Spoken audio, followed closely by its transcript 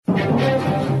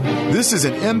This is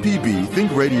an MPB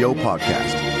Think Radio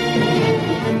podcast.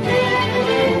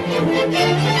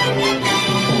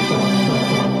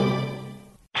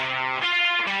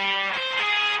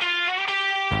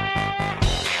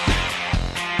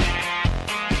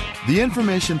 The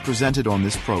information presented on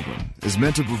this program is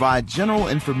meant to provide general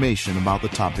information about the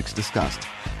topics discussed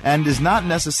and is not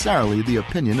necessarily the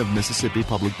opinion of Mississippi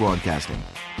Public Broadcasting.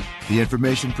 The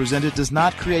information presented does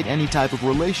not create any type of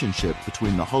relationship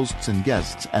between the hosts and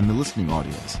guests and the listening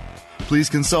audience. Please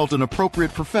consult an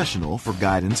appropriate professional for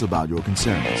guidance about your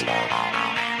concerns. The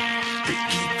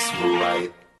geeks were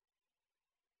right.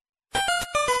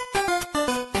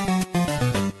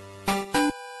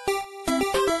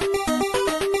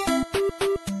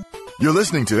 You're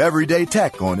listening to Everyday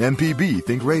Tech on MPB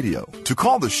Think Radio. To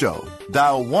call the show,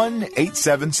 dial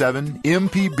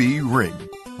 1-877-MPB-RING.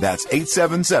 That's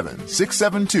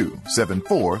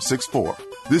 877-672-7464.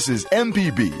 This is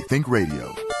MPB Think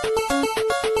Radio.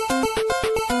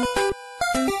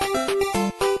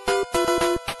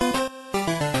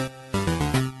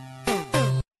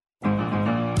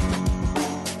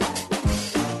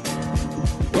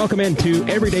 Welcome into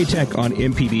Everyday Tech on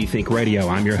MPB Think Radio.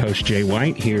 I'm your host, Jay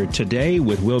White, here today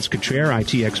with Wills Cottrell,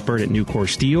 IT expert at Nucor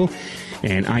Steel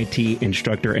and IT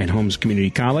instructor at Holmes Community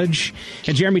College,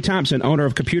 and Jeremy Thompson, owner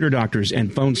of Computer Doctors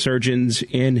and Phone Surgeons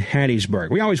in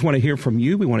Hattiesburg. We always want to hear from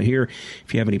you. We want to hear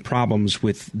if you have any problems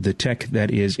with the tech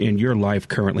that is in your life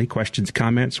currently, questions,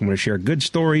 comments. We want to share good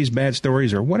stories, bad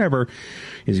stories, or whatever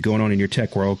is going on in your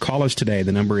tech world. Call us today.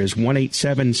 The number is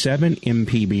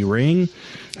 1-877-MPB-RING.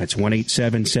 That's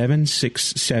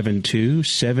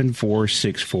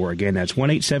 1-877-672-7464. Again, that's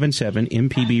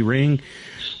 1-877-MPB-RING,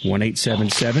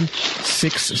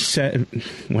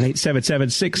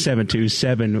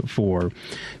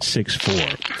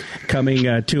 1-877-672-7464.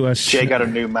 Coming to us. Jay got a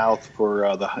new mouth for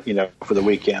for the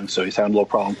weekend, so he's having a little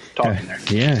problem talking there.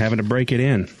 Yeah, having to break it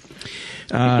in.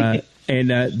 And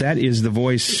that is the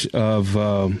voice of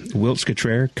Wilts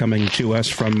Cottrell coming to us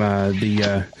from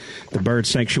the Bird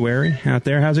Sanctuary out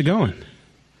there. How's it going?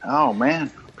 Oh,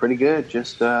 man, pretty good.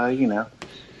 Just, I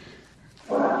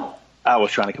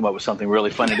was trying to come up with something really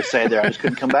funny to say there. I just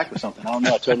couldn't come back with something. I don't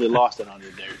know. I totally lost it on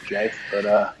you there, Jay.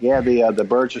 But, the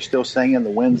birds are still singing. The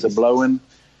winds are blowing.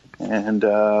 And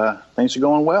things are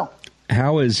going well.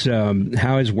 How is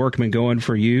Workman going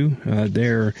for you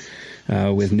there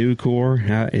with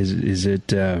Nucor?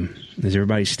 Is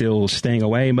everybody still staying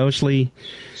away mostly?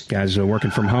 Guys are working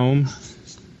from home?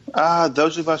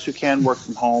 Those of us who can work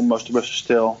from home, most of us are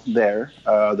still there.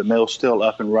 The mill's still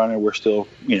up and running. We're still,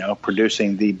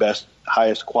 producing the best,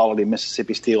 highest quality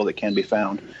Mississippi steel that can be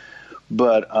found.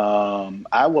 But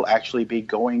I will actually be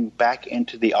going back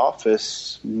into the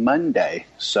office Monday.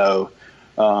 So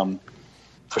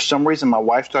for some reason, my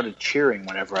wife started cheering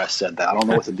whenever I said that. I don't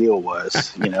know what the deal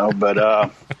was,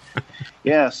 but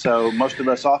so most of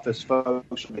us office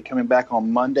folks will be coming back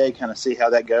on Monday, kind of see how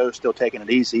that goes, still taking it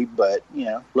easy, but,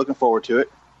 looking forward to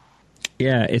it.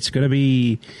 Yeah, it's going to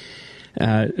be,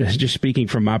 just speaking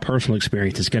from my personal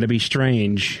experience, it's going to be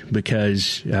strange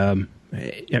because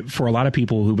for a lot of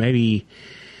people who maybe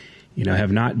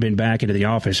have not been back into the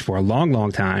office for a long,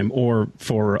 long time, or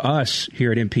for us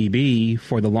here at MPB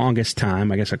for the longest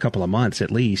time, I guess a couple of months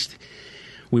at least,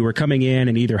 we were coming in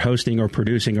and either hosting or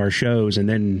producing our shows and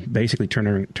then basically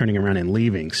turning around and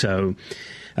leaving. So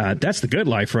that's the good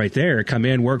life right there. Come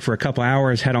in, work for a couple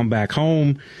hours, head on back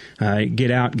home, get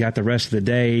out, got the rest of the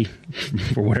day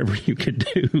for whatever you could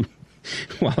do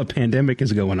while a pandemic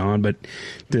is going on, but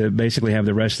to basically have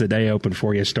the rest of the day open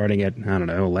for you starting at,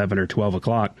 11 or 12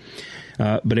 o'clock.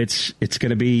 But it's going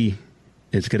to be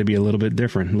a little bit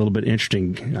different, a little bit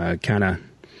interesting, kind of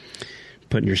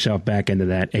putting yourself back into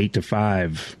that 8 to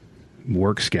 5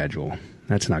 work schedule.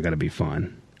 That's not going to be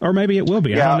fun. Or maybe it will be.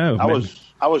 Yeah, I don't know.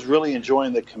 I was really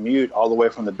enjoying the commute all the way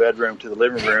from the bedroom to the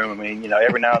living room. I mean,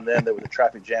 every now and then there was a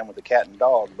traffic jam with the cat and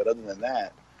dog, but other than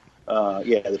that,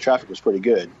 the traffic was pretty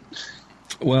good.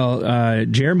 Well,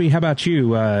 Jeremy, how about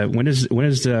you? When is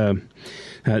the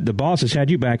boss has had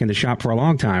you back in the shop for a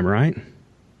long time, right?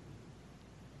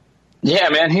 Yeah,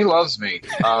 man, he loves me.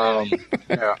 I'm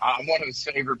one of his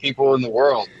favorite people in the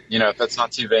world. If that's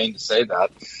not too vain to say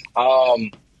that.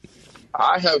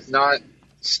 I have not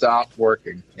stopped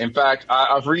working. In fact,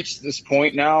 I've reached this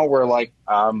point now where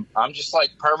I'm just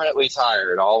permanently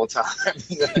tired all the time,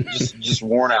 just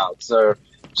worn out. So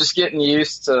just getting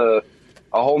used to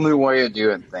a whole new way of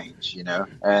doing things,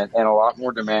 and a lot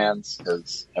more demands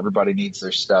because everybody needs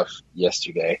their stuff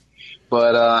yesterday.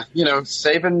 But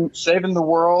saving the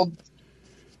world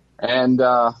and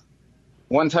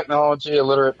one technology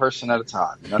illiterate person at a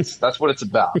time. That's what it's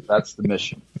about. That's the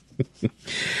mission.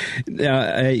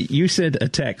 You sent a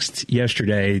text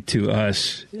yesterday to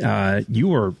us. You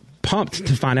were pumped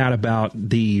to find out about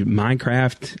the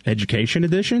Minecraft Education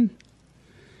Edition.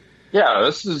 Yeah,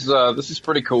 this is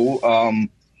pretty cool.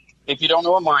 If you don't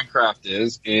know what Minecraft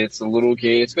is, it's a little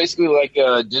game. It's basically like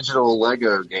a digital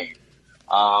Lego game.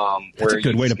 That's where a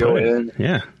good you way to go put it. in,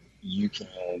 Yeah. You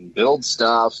can build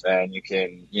stuff, and you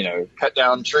can, cut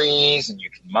down trees, and you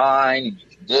can mine, and you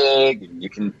can dig, and you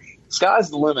can. Sky's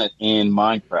the limit in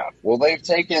Minecraft. Well, they've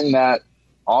taken that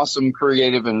awesome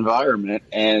creative environment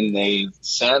and they've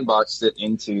sandboxed it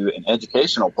into an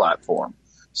educational platform.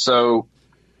 So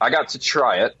I got to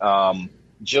try it,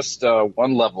 just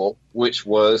one level, which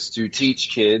was to teach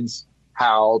kids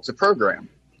how to program.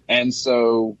 And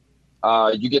so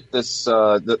you get this.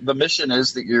 The mission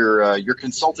is that you're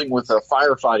consulting with a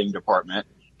firefighting department,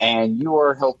 and you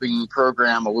are helping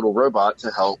program a little robot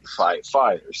to help fight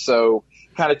fires. So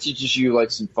kind of teaches you like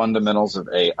some fundamentals of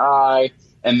AI,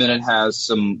 and then it has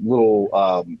some little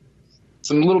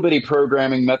bitty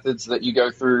programming methods that you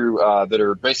go through that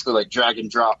are basically like drag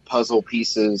and drop puzzle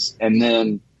pieces. And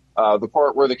then the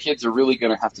part where the kids are really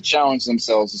going to have to challenge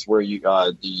themselves is where you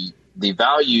the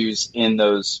values in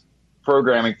those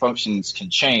programming functions can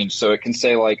change. So it can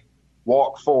say like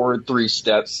walk forward 3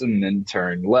 steps and then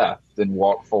turn left, then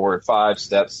walk forward 5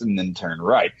 steps and then turn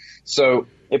right. So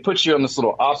it puts you on this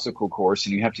little obstacle course,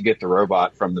 and you have to get the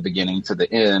robot from the beginning to the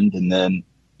end, and then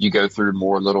you go through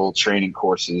more little training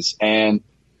courses. And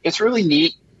it's really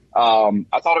neat. I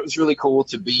thought it was really cool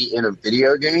to be in a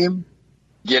video game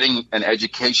getting an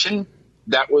education.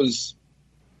 That was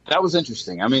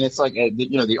interesting. I mean, it's like,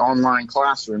 the online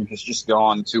classroom has just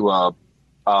gone to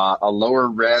a lower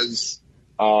res,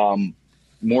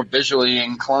 more visually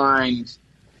inclined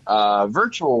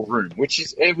virtual room,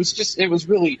 it was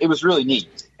really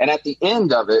neat. And at the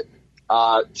end of it,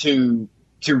 to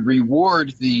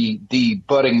reward the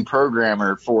budding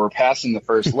programmer for passing the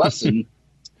first lesson,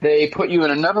 they put you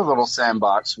in another little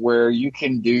sandbox where you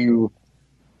can do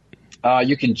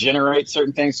you can generate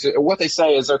certain things. What they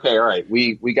say is, okay, all right,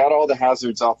 we got all the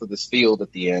hazards off of this field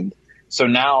at the end, so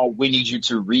now we need you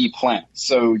to replant.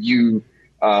 So you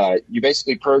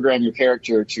basically program your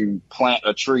character to plant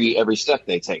a tree every step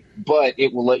they take, but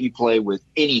it will let you play with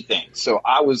anything. So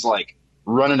I was like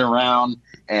running around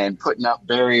and putting up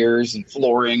barriers and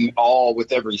flooring all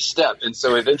with every step. And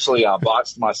so eventually I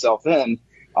boxed myself in.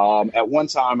 At one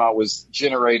time I was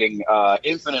generating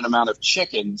infinite amount of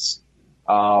chickens.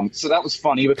 So that was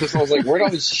funny because I was like, where'd all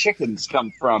these chickens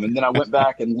come from? And then I went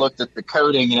back and looked at the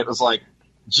coding, and it was like,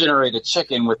 generate a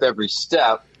chicken with every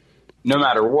step, no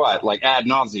matter what, like ad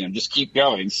nauseum, just keep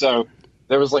going. So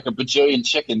there was like a bajillion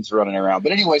chickens running around.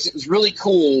 But anyways, it was really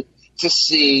cool to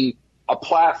see a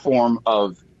platform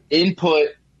of input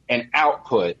and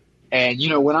output. And,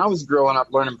 when I was growing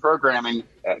up learning programming,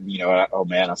 oh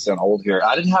man, I sound old here.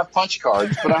 I didn't have punch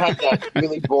cards, but I had that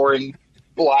really boring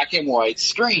black and white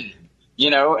screen,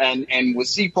 and with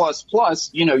C++,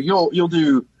 you'll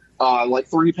do like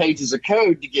 3 pages of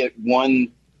code to get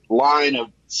one line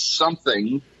of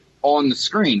something on the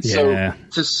screen. Yeah. So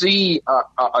to see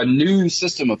a new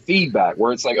system of feedback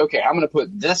where it's like, okay, I'm going to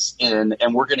put this in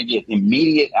and we're going to get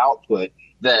immediate output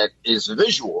that is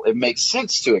visual. It makes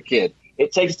sense to a kid.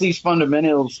 It takes these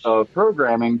fundamentals of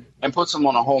programming and puts them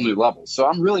on a whole new level. So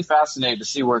I'm really fascinated to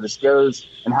see where this goes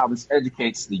and how this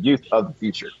educates the youth of the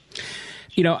future.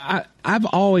 I've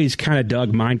always kind of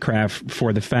dug Minecraft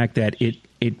for the fact that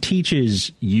it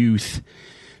teaches youth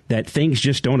that things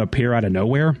just don't appear out of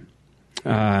nowhere.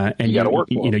 And you got to work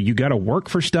for you got to work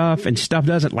for stuff, and stuff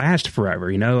doesn't last forever.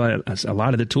 A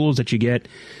lot of the tools that you get,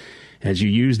 as you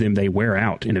use them, they wear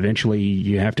out, and eventually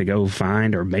you have to go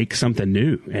find or make something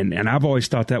new. And I've always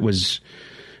thought that was,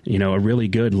 a really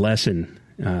good lesson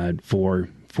for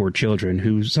children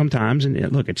who sometimes,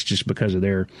 and look, it's just because of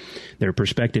their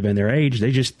perspective and their age,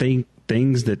 they just think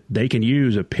things that they can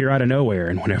use appear out of nowhere,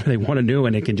 and whenever they want to do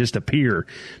it, it can just appear.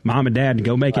 Mom and dad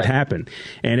go make it happen,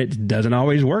 and it doesn't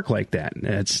always work like that.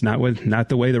 It's not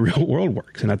the way the real world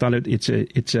works. And I thought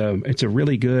it's a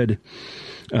really good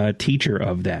teacher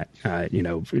of that,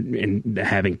 and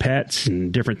having pets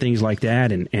and different things like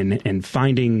that, and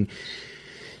finding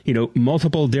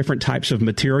multiple different types of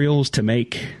materials to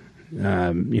make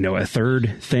a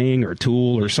third thing or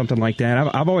tool or something like that.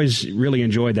 I've always really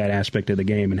enjoyed that aspect of the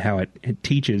game and how it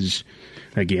teaches,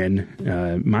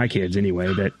 again, my kids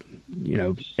anyway, that,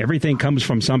 everything comes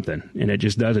from something and it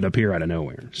just doesn't appear out of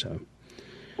nowhere. So,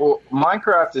 well,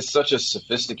 Minecraft is such a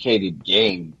sophisticated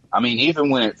game. I mean, even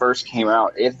when it first came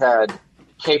out, it had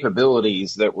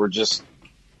capabilities that were just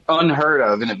unheard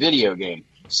of in a video game.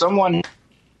 Someone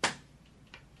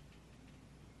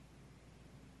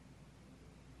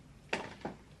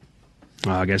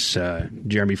I guess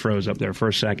Jeremy froze up there for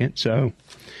a second, so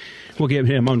we'll get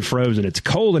him unfrozen. It's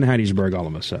cold in Hattiesburg all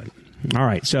of a sudden. All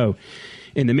right, so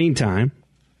in the meantime,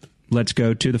 let's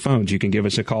go to the phones. You can give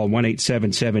us a call,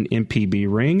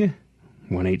 1-877-MPB-RING,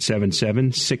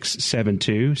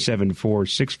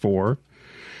 1-877-672-7464.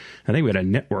 I think we had a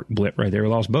network blip right there. We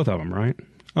lost both of them, right?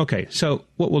 Okay, so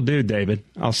what we'll do, David,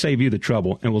 I'll save you the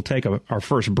trouble, and we'll take our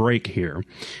first break here, and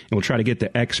we'll try to get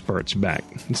the experts back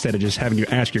instead of just having you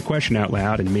ask your question out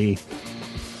loud and me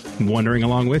wondering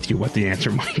along with you what the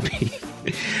answer might be.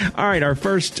 All right, our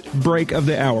first break of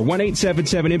the hour,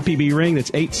 1-877-MPB-RING.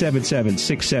 That's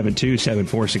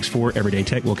 877-672-7464. Everyday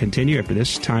Tech will continue after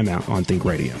this timeout on Think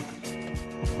Radio.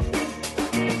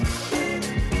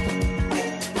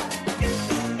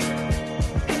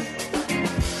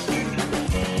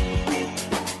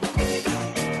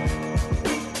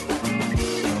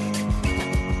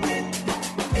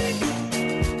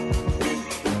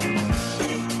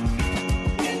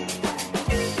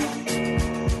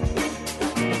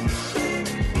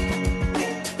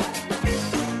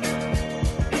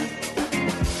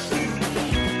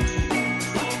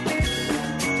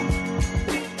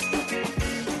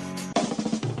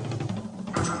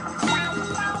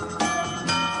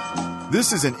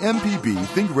 This is an MPB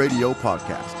Think Radio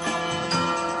podcast.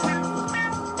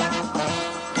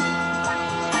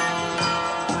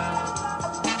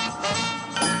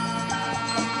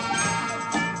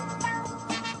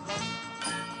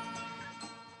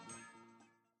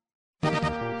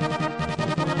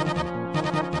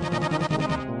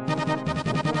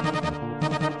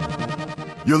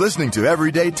 You're listening to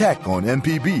Everyday Tech on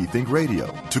MPB Think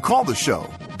Radio. To call the show,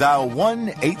 dial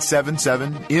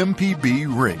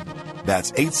 1-877-MPB-RING.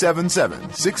 That's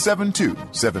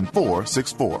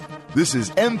 877-672-7464. This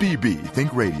is MPB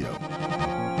Think Radio.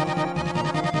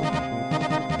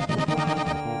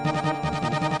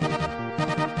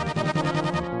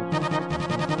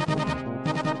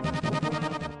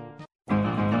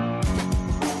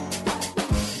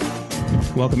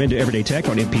 Welcome into Everyday Tech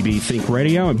on MPB Think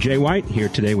Radio. I'm Jay White, here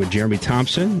today with Jeremy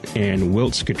Thompson and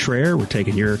Wiltz Cottrell. We're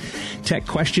taking your tech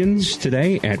questions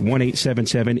today at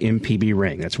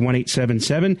 1-877-MPB-RING. That's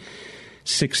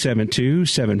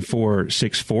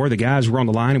 1-877-672-7464. The guys were on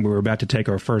the line, and we were about to take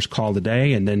our first call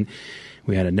today, and then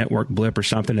we had a network blip or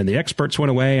something, and the experts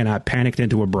went away, and I panicked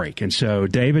into a break. And so,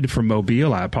 David from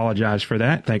Mobile, I apologize for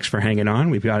that. Thanks for hanging on.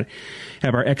 We've got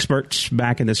have our experts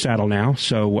back in the saddle now.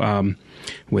 So,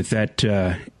 with that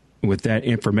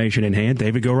information in hand,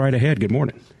 David, go right ahead. Good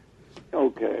morning.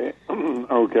 Okay.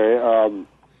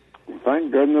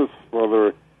 Thank goodness for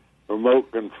the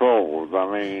remote controls.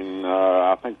 I mean,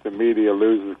 I think the media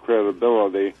loses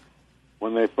credibility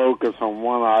when they focus on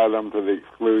one item to the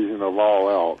exclusion of all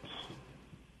else.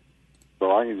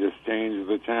 So I can just change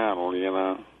the channel, you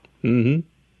know. Mm-hmm.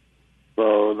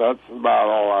 So that's about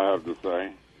all I have to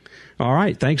say. All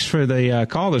right. Thanks for the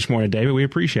call this morning, David. We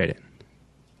appreciate it.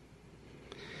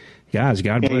 Guys,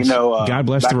 God bless, God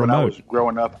bless the remote. When I was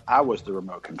growing up, I was the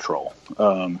remote control.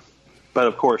 But,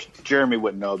 of course, Jeremy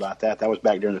wouldn't know about that. That was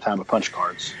back during the time of punch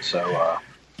cards. So,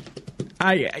 what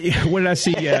did I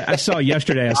see? I saw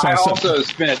yesterday. I also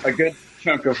spent a good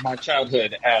chunk of my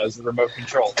childhood as the remote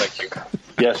control. Thank you.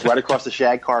 Yes, right across the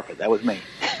shag carpet. That was me.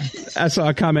 I saw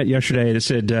a comment yesterday that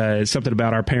said something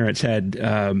about our parents had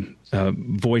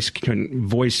voice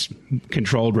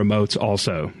controlled remotes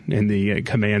also, and the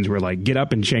commands were like get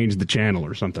up and change the channel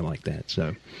or something like that.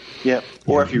 So, yeah.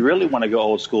 Or if you really want to go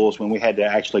old schools, when we had to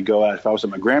actually go out, if I was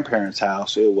at my grandparents'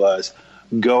 house, it was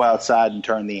go outside and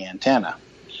turn the antenna.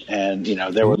 And, you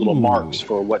know, there were little marks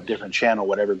for what different channel,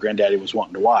 whatever Granddaddy was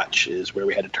wanting to watch, is where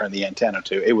we had to turn the antenna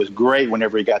to. It was great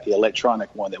whenever he got the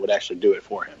electronic one that would actually do it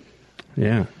for him.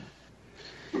 Yeah.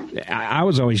 I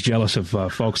was always jealous of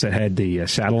folks that had the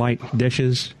satellite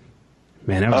dishes.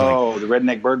 Man, that was the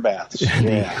redneck bird baths.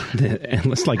 Yeah.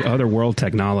 It's like other world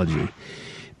technology.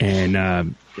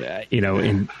 And, you know,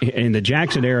 in the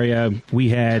Jackson area, we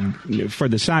had, for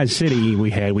the size city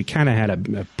we kind of had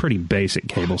a pretty basic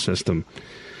cable system.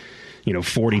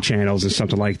 40 channels and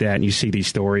something like that. And you see these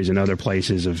stories in other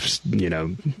places of,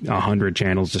 100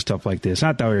 channels and stuff like this.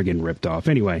 I thought we were getting ripped off.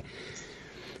 Anyway,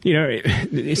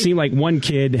 it seemed like one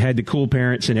kid had the cool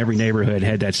parents in every neighborhood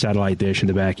had that satellite dish in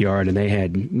the backyard, and they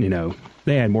had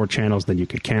more channels than you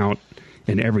could count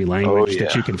in every language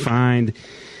that you can find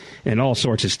and all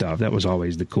sorts of stuff. That was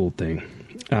always the cool thing.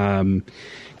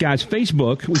 Guys,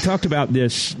 Facebook, we talked about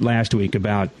this last week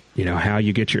about, how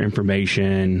you get your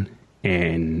information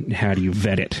and how do you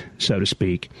vet it, so to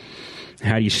speak.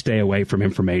 How do you stay away from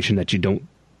information that you don't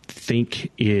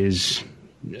think is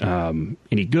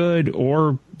any good,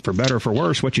 or for better or for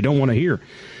worse, what you don't want to hear.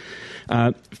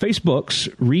 Facebook's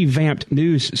revamped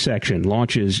news section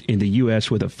launches in the U.S.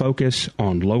 with a focus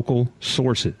on local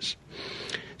sources.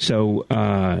 So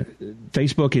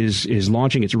Facebook is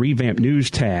launching its revamped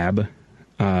news tab,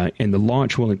 and the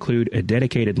launch will include a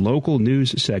dedicated local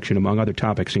news section, among other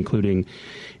topics, including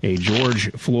a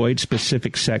George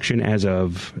Floyd-specific section as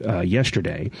of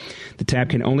yesterday. The tab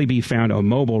can only be found on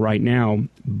mobile right now,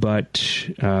 but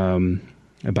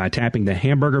by tapping the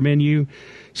hamburger menu,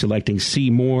 selecting See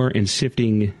More, and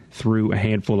sifting through a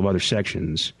handful of other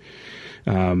sections.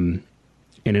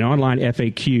 In an online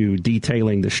FAQ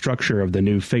detailing the structure of the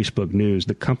new Facebook News,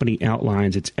 the company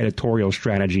outlines its editorial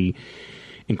strategy,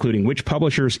 including which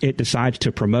publishers it decides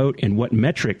to promote and what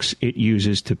metrics it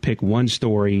uses to pick one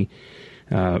story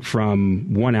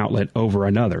from one outlet over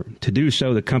another. To do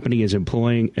so, the company is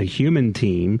employing a human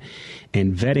team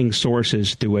and vetting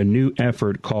sources through a new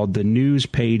effort called the News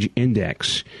Page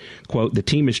Index. Quote, the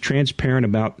team is transparent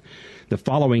about the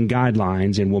following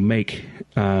guidelines and will make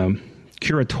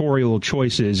curatorial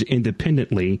choices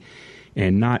independently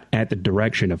and not at the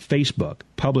direction of Facebook,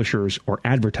 publishers, or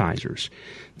advertisers.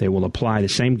 They will apply the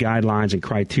same guidelines and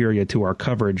criteria to our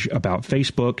coverage about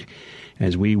Facebook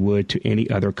as we would to any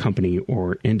other company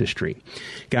or industry.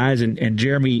 Guys, and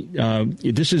Jeremy,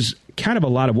 this is kind of a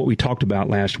lot of what we talked about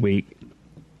last week,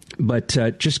 but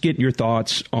just get your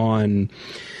thoughts on,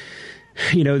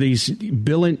 you know, these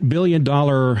billion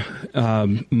dollar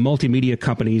multimedia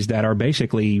companies that are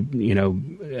basically, you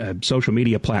know, social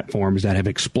media platforms that have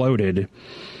exploded.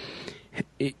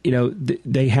 You know,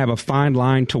 they have a fine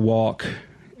line to walk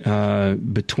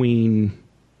between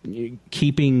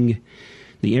keeping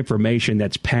the information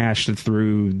that's passed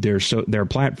through their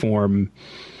platform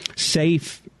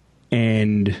safe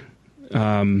and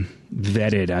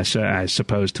vetted, I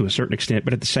suppose, to a certain extent.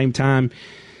 But at the same time,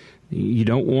 you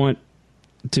don't want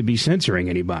to be censoring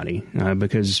anybody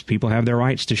because people have their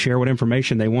rights to share what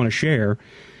information they want to share.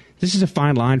 This is a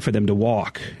fine line for them to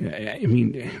walk. I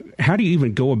mean, how do you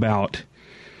even go about,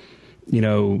 you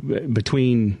know,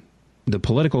 between the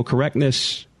political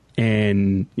correctness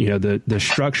and, you know, the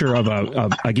structure of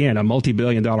a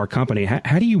multi-billion-dollar company?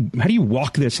 How do you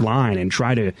walk this line and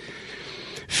try to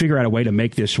figure out a way to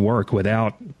make this work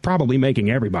without probably making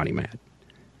everybody mad?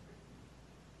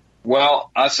 Well,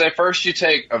 I say first you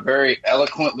take a very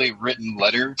eloquently written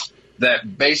letter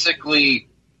that basically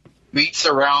beats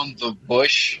around the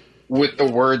bush with the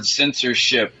word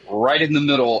censorship right in the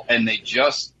middle, and they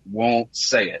just won't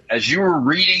say it. As you were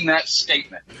reading that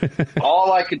statement,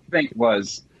 all I could think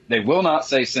was they will not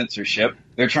say censorship.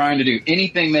 They're trying to do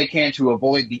anything they can to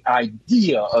avoid the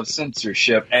idea of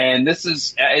censorship. And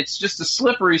it's just a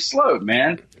slippery slope,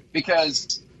 man,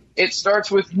 because it starts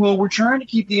with, well, we're trying to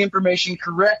keep the information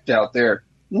correct out there.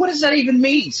 What does that even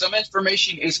mean? Some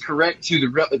information is correct to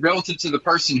the relative to the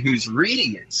person who's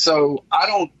reading it. So I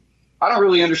don't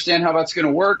really understand how that's going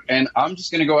to work. And I'm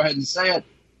just going to go ahead and say it.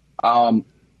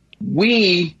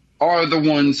 We are the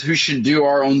ones who should do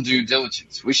our own due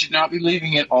diligence. We should not be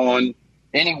leaving it on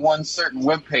any one certain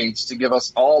web page to give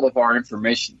us all of our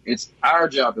information. It's our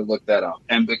job to look that up.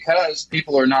 And because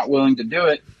people are not willing to do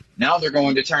it, now they're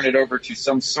going to turn it over to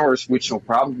some source, which will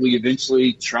probably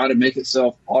eventually try to make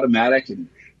itself automatic and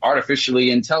artificially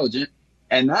intelligent.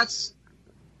 And that's,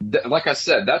 like I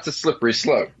said, that's a slippery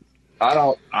slope.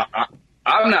 I'm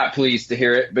not pleased to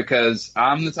hear it because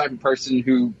I'm the type of person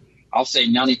who, I'll say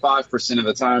 95% of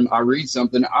the time I read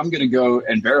something, I'm going to go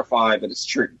and verify that it's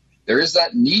true. There is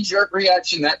that knee-jerk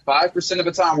reaction, that 5% of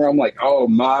the time where I'm like, oh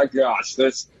my gosh,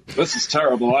 this is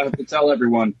terrible. I have to tell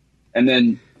everyone. And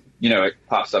then, you know, it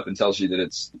pops up and tells you that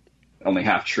it's only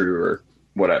half true or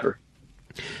whatever.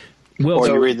 Well,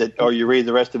 you read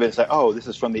the rest of it and say, oh, this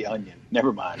is from The Onion.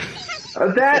 Never mind.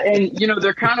 That, and, you know,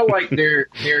 they're kind of like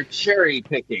they're cherry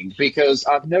picking, because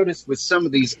I've noticed with some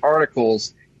of these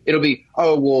articles, it'll be,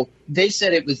 oh, well, they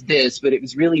said it was this, but it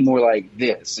was really more like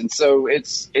this. And so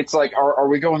it's like, are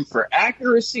we going for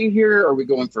accuracy here? Are we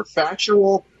going for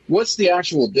factual? What's the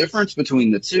actual difference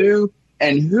between the two?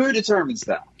 And who determines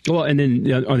that? Well, and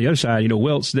then on the other side, you know,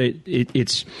 Wiltz,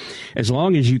 it's as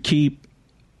long as you keep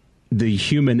the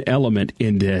human element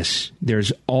in this,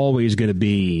 there's always going to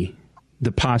be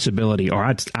the possibility,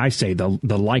 or I say the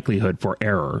likelihood for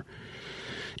error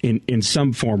in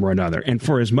some form or another. And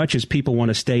for as much as people want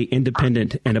to stay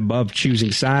independent and above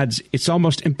choosing sides, it's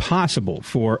almost impossible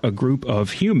for a group of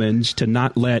humans to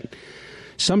not let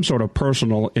some sort of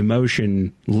personal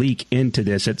emotion leak into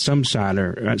this at some side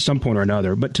or at some point or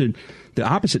another. But to the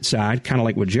opposite side, kind of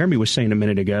like what Jeremy was saying a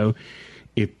minute ago,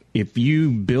 if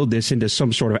you build this into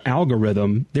some sort of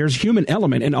algorithm, there's human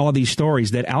element in all these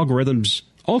stories that algorithms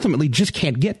ultimately just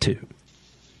can't get to.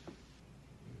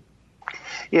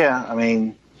 Yeah, I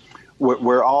mean,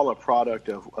 we're all a product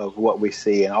of what we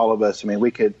see, and all of us, I mean,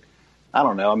 we could, I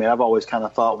don't know, I mean, I've always kind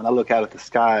of thought when I look out at the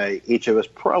sky, each of us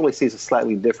probably sees a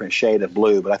slightly different shade of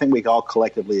blue, but I think we all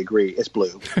collectively agree it's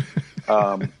blue.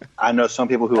 I know some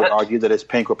people who would argue that it's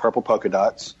pink or purple polka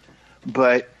dots,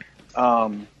 but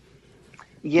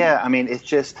yeah, I mean, it's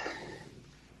just,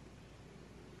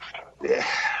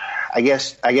 I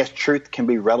guess truth can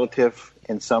be relative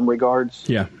in some regards.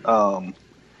 Yeah.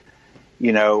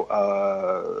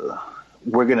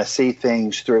 We're going to see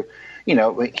things through, you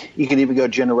can even go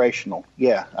generational.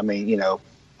 Yeah. I mean,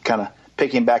 kind of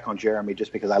picking back on Jeremy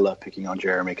just because I love picking on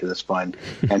Jeremy because it's fun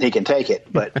and he can take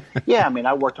it. But yeah, I mean,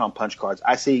 I worked on punch cards.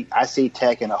 I see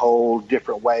tech in a whole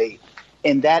different way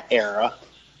in that era.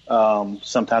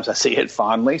 Sometimes I see it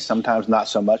fondly, sometimes not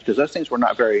so much because those things were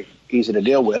not very easy to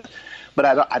deal with.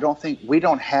 But I don't think we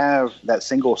don't have that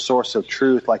single source of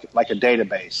truth like a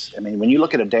database. I mean, when you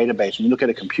look at a database, when you look at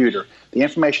a computer, the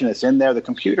information that's in there, the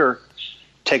computer,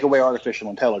 take away artificial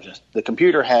intelligence, the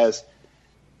computer has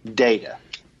data.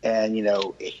 And,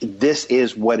 this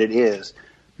is what it is.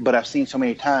 But I've seen so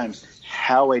many times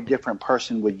how a different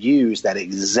person would use that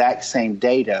exact same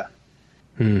data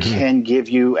can give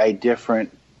you a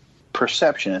different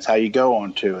perception. It's how you go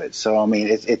onto it. So, I mean,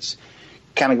 it's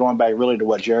kind of going back really to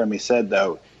what Jeremy said,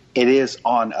 though. It is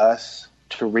on us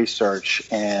to research,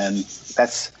 and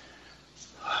that's,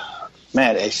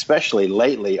 man, especially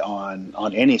lately on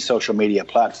any social media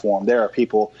platform, there are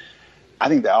people, I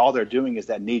think that all they're doing is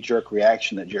that knee-jerk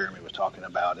reaction that Jeremy was talking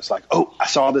about. It's like, oh, I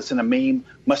saw this in a meme,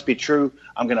 must be true,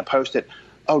 I'm going to post it.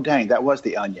 Oh, dang, that was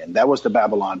The Onion. That was the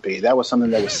Babylon Bee. That was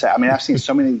something that was sad. I mean, I've seen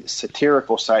so many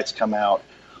satirical sites come out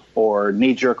or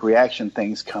knee-jerk reaction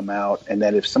things come out, and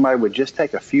that if somebody would just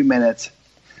take a few minutes,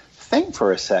 think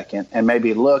for a second, and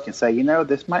maybe look and say,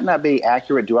 this might not be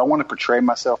accurate. Do I want to portray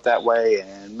myself that way?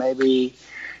 And maybe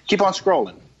keep on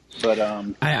scrolling. But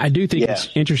I do think it's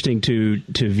interesting to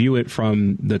view it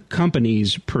from the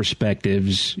company's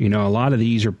perspectives. A lot of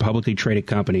these are publicly traded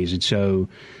companies, and so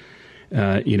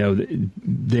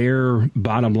their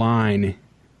bottom line,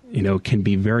 can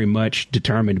be very much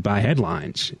determined by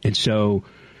headlines, and so.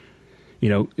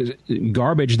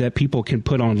 Garbage that people can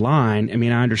put online. I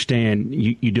mean, I understand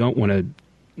you don't want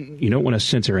to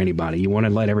censor anybody. You want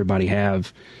to let everybody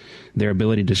have their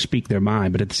ability to speak their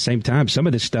mind. But at the same time, some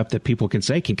of this stuff that people can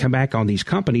say can come back on these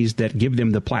companies that give them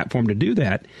the platform to do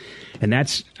that. And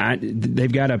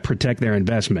they've got to protect their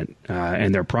investment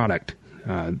and their product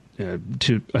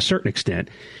to a certain extent.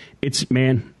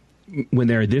 When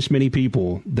there are this many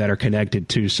people that are connected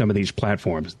to some of these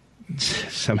platforms,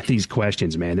 some of these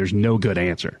questions, man, there's no good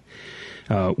answer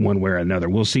one way or another.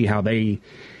 We'll see how they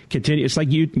continue. It's like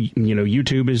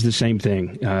YouTube is the same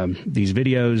thing. These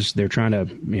videos, they're trying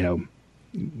to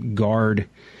guard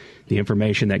the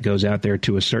information that goes out there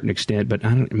to a certain extent. But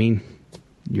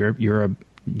you're a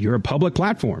public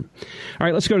platform. All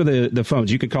right, let's go to the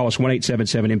phones. You can call us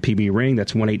 1-877-MPB ring.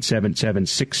 That's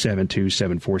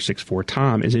 1-877-672-7464.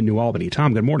 Tom is in New Albany.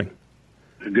 Tom, good morning.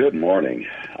 Good morning.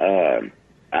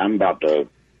 I'm about to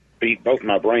beat both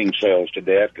my brain cells to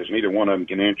death because neither one of them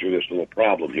can answer this little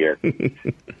problem here.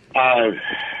 I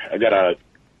got a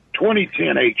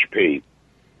 2010 HP,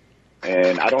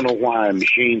 and I don't know why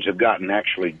machines have gotten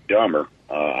actually dumber.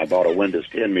 I bought a Windows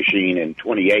 10 machine in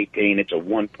 2018. It's a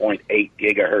 1.8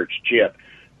 gigahertz chip,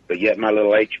 but yet my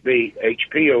little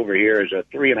HP over here is a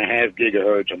 3.5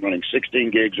 gigahertz. I'm running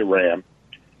 16 gigs of RAM,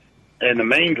 and the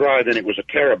main drive in it was a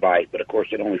terabyte, but of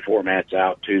course it only formats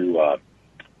out to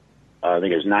I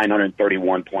think it's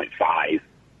 931.5,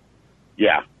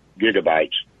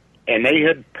 gigabytes. And they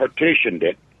had partitioned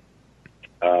it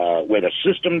with a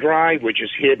system drive, which is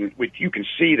hidden, which you can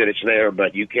see that it's there,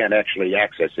 but you can't actually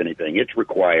access anything. It's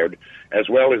required, as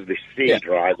well as the C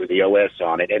drive with the OS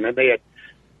on it. And then they had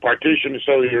partitioned,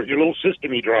 so your little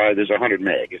system-y drive is 100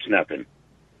 meg. It's nothing.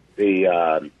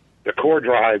 The core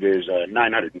drive is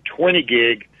 920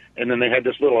 gig. And then they had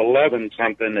this little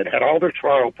 11-something that had all their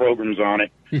trial programs on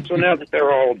it. So now that they're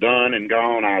all done and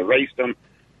gone, I erased them.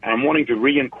 I'm wanting to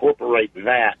reincorporate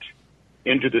that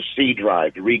into the C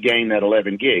drive to regain that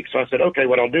 11 gig. So I said, okay,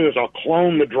 what I'll do is I'll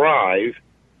clone the drive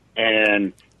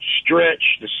and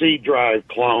stretch the C drive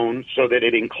clone so that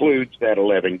it includes that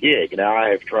 11 gig. Now,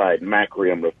 I have tried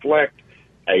Macrium Reflect,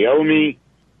 Aomi.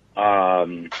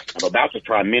 I'm about to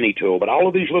try Minitool, but all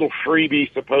of these little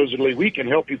freebies, supposedly, we can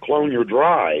help you clone your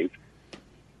drive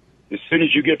as soon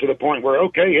as you get to the point where,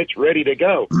 okay, it's ready to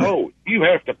go. Oh, you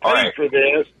have to pay for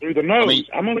this through the nose.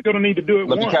 I'm only going to need to do it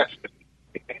once.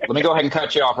 Let me go ahead and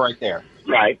cut you off right there.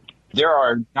 Right. There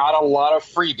are not a lot of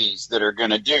freebies that are going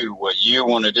to do what you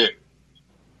want to do.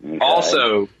 Okay.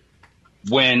 Also,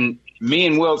 when me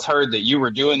and Wills heard that you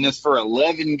were doing this for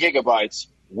 11 gigabytes,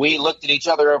 we looked at each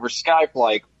other over Skype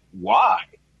like, why?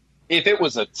 If it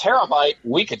was a terabyte,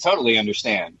 we could totally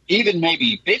understand. Even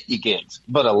maybe 50 gigs.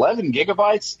 But 11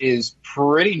 gigabytes is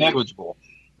pretty negligible.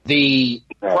 The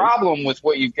problem with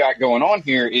what you've got going on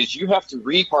here is you have to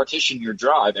repartition your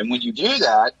drive. And when you do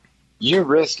that, you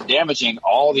risk damaging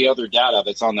all the other data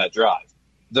that's on that drive.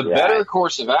 The better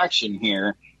course of action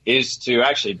here is to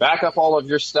actually back up all of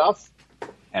your stuff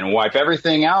and wipe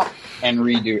everything out and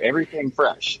redo everything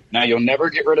fresh. Now, you'll never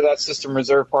get rid of that system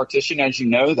reserve partition. As you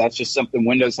know, that's just something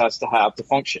Windows has to have to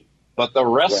function. But the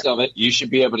rest of it, you should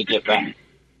be able to get back.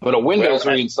 But a Windows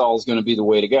reinstall is going to be the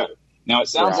way to go. Now, it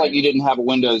sounds like you didn't have a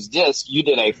Windows disk. You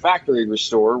did a factory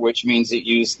restore, which means it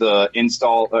used the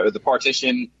install or the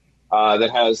partition that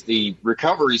has the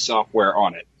recovery software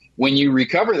on it. When you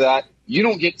recover that, you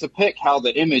don't get to pick how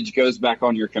the image goes back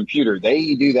on your computer.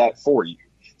 They do that for you.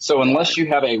 So unless you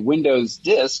have a Windows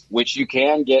disk, which you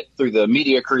can get through the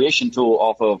media creation tool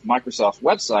off of Microsoft's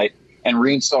website and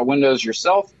reinstall Windows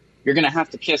yourself, you're going to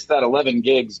have to kiss that 11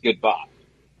 gigs goodbye.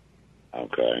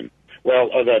 Okay.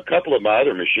 Well, a couple of my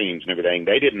other machines and everything,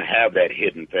 they didn't have that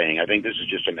hidden thing. I think this is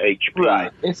just an HP.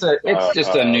 Right. It's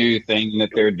just a new thing that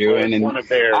they're doing. And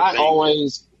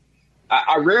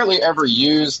I rarely ever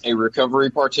use a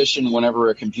recovery partition whenever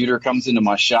a computer comes into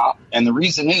my shop. And the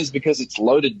reason is because it's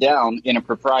loaded down in a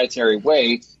proprietary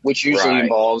way, which usually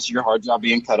involves your hard drive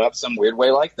being cut up some weird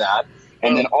way like that.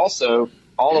 And then also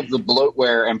all of the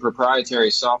bloatware and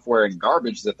proprietary software and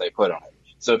garbage that they put on it.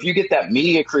 So if you get that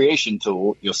media creation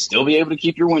tool, you'll still be able to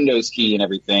keep your Windows key and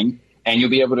everything. And you'll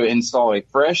be able to install a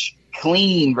fresh,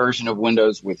 clean version of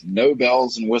Windows with no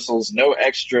bells and whistles, no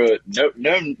extra, no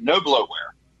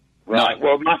bloatware. Right.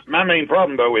 Well, my main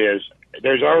problem, though, is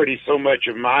there's already so much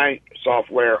of my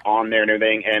software on there and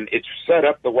everything, and it's set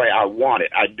up the way I want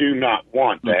it. I do not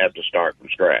want to have to start from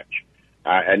scratch.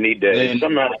 I need to, as a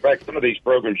matter of fact, some of these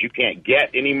programs you can't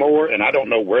get anymore, and I don't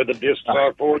know where the disks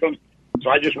are for them. So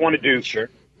I just want to do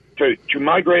to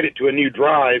migrate it to a new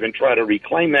drive and try to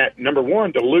reclaim that, number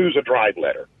one, to lose a drive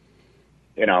letter,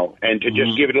 and to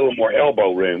just give it a little more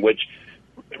elbow room, which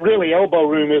really elbow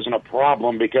room isn't a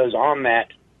problem because on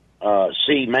that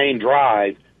C main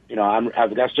drive,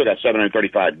 I've still got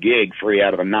 735 gig free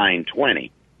out of a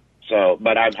 920. So,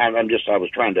 but I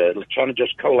was trying to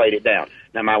just collate it down.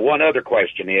 Now, my one other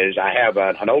question is, I have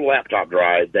an old laptop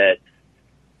drive that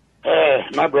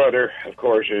my brother, of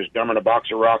course, is dumber than a box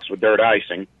of rocks with dirt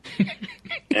icing,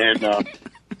 and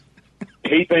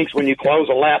he thinks when you close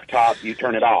a laptop, you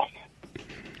turn it off.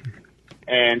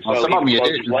 And so some of them you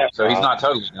do, so he's not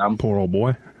totally dumb. Poor old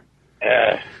boy.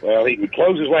 Well, he would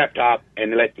close his laptop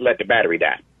and let the battery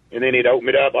die. And then he'd open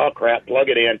it up, oh, crap, plug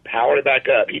it in, power it back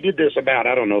up. He did this about,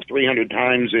 300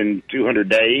 times in 200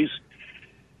 days.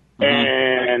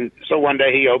 And so one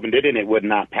day he opened it, and it would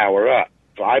not power up.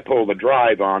 So I pulled the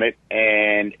drive on it,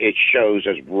 and it shows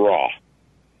as raw.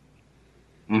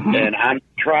 And I'm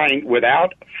trying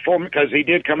without because he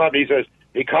did come up,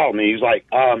 he called me, he's like,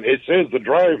 it says the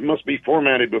drive must be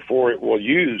formatted before it will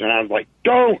use. And I was like,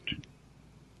 don't.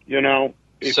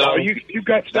 So you've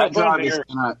got stuff on there.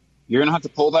 You're going to have to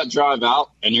pull that drive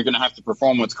out, and you're going to have to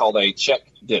perform what's called a check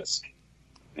disk.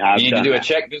 You need to do a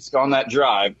check disk on that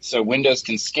drive so Windows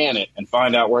can scan it and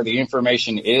find out where the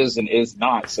information is and is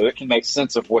not, so it can make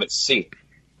sense of what it's seeing.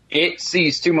 It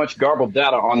sees too much garbled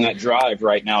data on that drive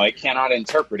right now. It cannot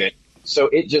interpret it, so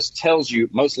it just tells you,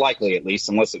 most likely at least,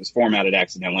 unless it was formatted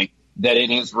accidentally, that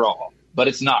it is raw, but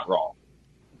it's not raw.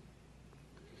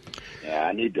 Yeah,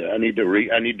 I need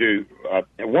to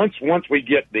once we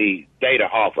get the data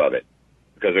off of it,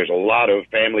 because there's a lot of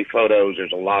family photos,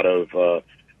 there's a lot of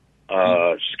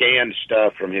scanned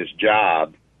stuff from his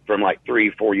job from like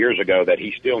 3-4 years ago that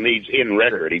he still needs in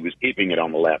record. He was keeping it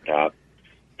on the laptop,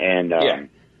 and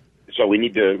so we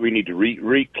need to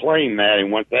reclaim that.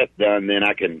 And once that's done, then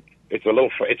I can. It's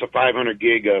a 500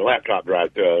 gig laptop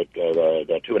drive, the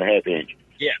 2.5 inch.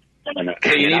 Yeah, and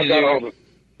so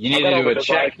you need to do a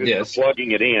check disk.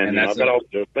 Plugging it in. I've got all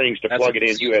the things to plug it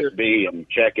in USB and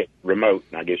check it remote.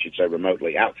 I guess you'd say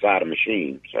remotely outside a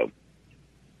machine. So.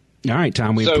 All right,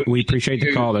 Tom. We appreciate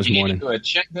the call this morning. You need to do a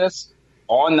check disk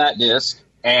on that disk,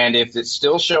 and if it's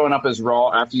still showing up as raw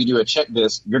after you do a check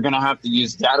disk, you're going to have to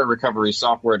use data recovery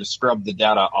software to scrub the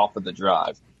data off of the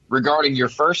drive. Regarding your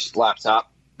first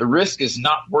laptop, the risk is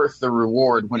not worth the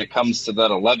reward when it comes to that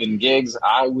 11 gigs.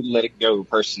 I would let it go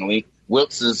personally.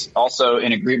 Wilkes is also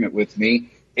in agreement with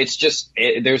me. It's just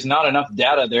there's not enough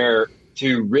data there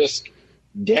to risk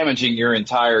damaging your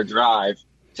entire drive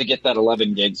to get that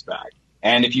 11 gigs back.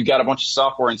 And if you've got a bunch of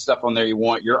software and stuff on there you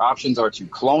want, your options are to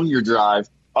clone your drive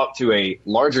up to a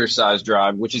larger size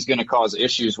drive, which is going to cause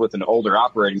issues with an older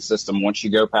operating system once you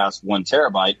go past 1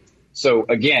 terabyte. So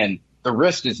again, the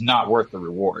risk is not worth the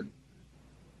reward.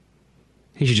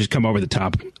 He should just come over the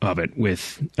top of it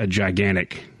with a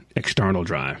gigantic external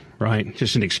drive, right?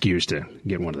 Just an excuse to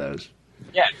get one of those.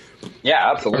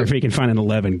 Yeah, absolutely. Or if he can find an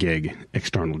 11 gig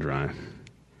external drive.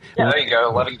 Yeah, there you go.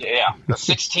 11. Yeah, the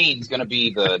 16 is going to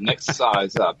be the next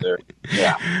size out there.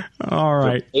 Yeah. All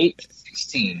right. 8 to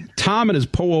 16. Tom and his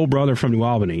poor old brother from New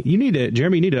Albany.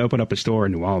 Jeremy, you need to open up a store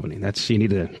in New Albany. You need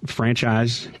to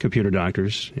franchise Computer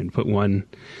Doctors and put one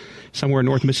somewhere in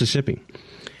North Mississippi.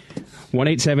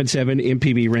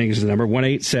 1-877-MPB rings is the number.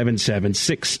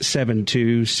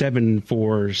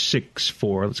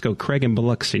 1-877-672-7464. Let's go Craig in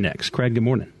Biloxi next. Craig, good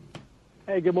morning.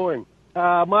 Hey, good morning.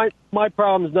 My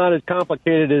problem's not as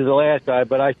complicated as the last guy,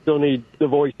 but I still need the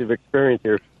voice of experience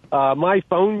here. My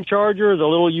phone charger, the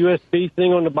little USB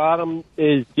thing on the bottom,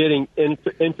 is getting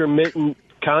intermittent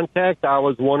contact. I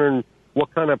was wondering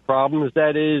what kind of problems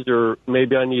that is, or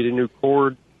maybe I need a new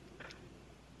cord.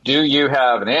 Do you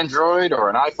have an Android or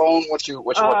an iPhone?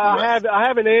 I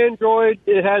have an Android.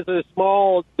 It has the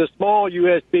small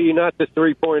USB, not the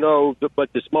 3.0,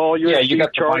 but the small USB. Yeah, you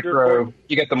got charger.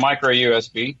 You got the micro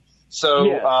USB. So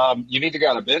you've either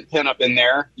got a bent pin up in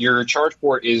there, your charge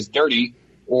port is dirty,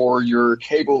 or your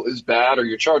cable is bad, or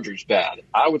your charger's bad.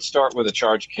 I would start with a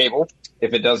charge cable.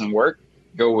 If it doesn't work,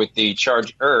 go with the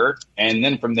charger, and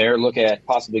then from there look at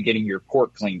possibly getting your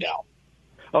port cleaned out.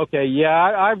 Okay,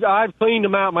 yeah, I've cleaned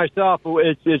them out myself.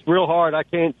 It's real hard. I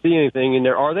can't see anything in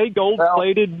there. Are they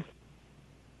gold-plated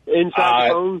inside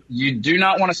the phone? You do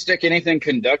not want to stick anything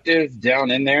conductive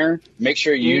down in there. Make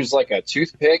sure you use like a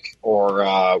toothpick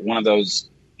or one of those,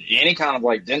 any kind of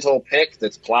like dental pick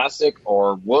that's plastic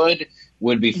or wood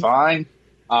would be fine.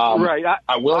 Right.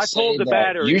 I will say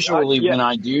that usually when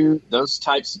I do those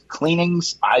types of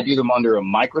cleanings, I do them under a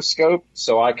microscope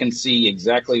so I can see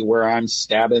exactly where I'm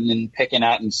stabbing and picking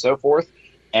at and so forth.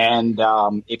 And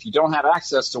if you don't have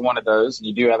access to one of those, and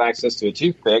you do have access to a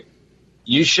toothpick,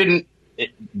 you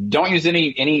don't use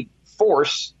any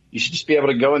force. You should just be able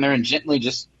to go in there and gently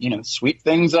just, sweep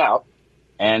things out,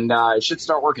 and it should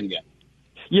start working again.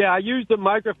 Yeah, I used a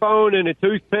microphone and a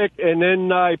toothpick, and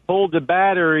then I pulled the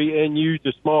battery and used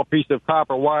a small piece of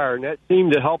copper wire, and that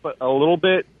seemed to help it a little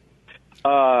bit.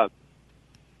 So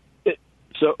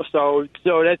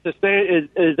that's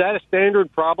is that a standard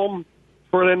problem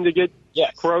for them to get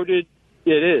corroded?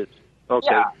 It is.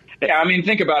 Okay. Yeah. I mean,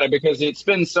 think about it, because it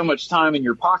spends so much time in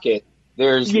your pocket.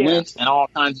 There's lint and all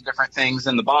kinds of different things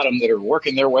in the bottom that are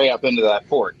working their way up into that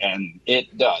port, and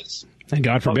it does. And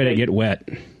God forbid it get wet.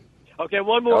 Okay,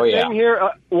 one more thing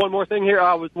here.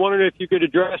 I was wondering if you could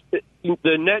address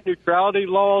the net neutrality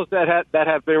laws that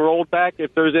have been rolled back.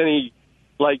 If there's any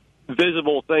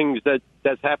visible things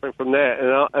that's happened from that,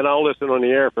 and I'll listen on the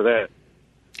air for that.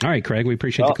 All right, Craig, we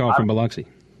appreciate the call from Biloxi.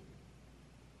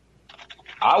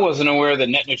 I wasn't aware that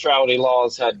net neutrality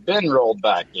laws had been rolled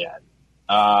back yet.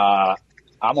 I'm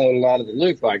a little out of the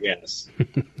loop, I guess.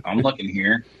 I'm looking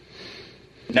here.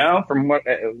 No, from what?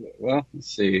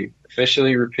 Let's see.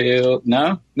 Officially repealed?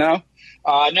 No.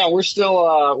 We're still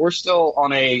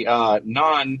on a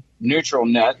non-neutral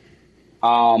net.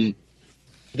 The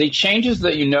changes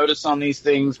that you notice on these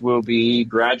things will be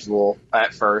gradual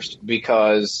at first,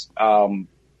 because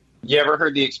you ever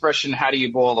heard the expression, "How do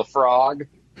you boil a frog?"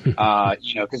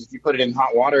 Because if you put it in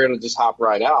hot water, it'll just hop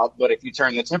right out. But if you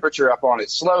turn the temperature up on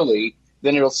it slowly,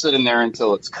 then it'll sit in there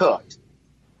until it's cooked.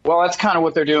 Well, that's kind of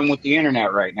what they're doing with the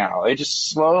internet right now. They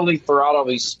just slowly throttle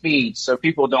these speeds so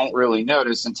people don't really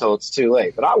notice until it's too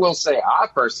late. But I will say I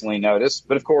personally noticed,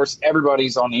 but of course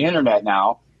everybody's on the internet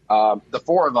now. The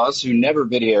four of us who never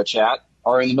video chat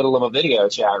are in the middle of a video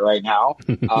chat right now.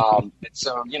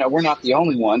 So, we're not the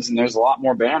only ones, and there's a lot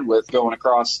more bandwidth going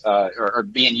across or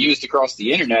being used across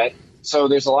the internet. So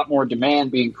there's a lot more demand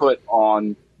being put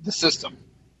on the system.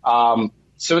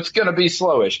 So it's going to be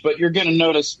slowish, but you're going to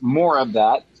notice more of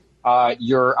that.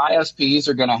 Your ISPs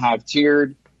are going to have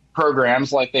tiered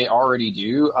programs like they already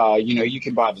do. You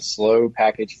can buy the slow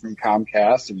package from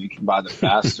Comcast, and you can buy the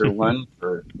faster one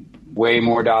for way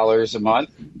more dollars a month.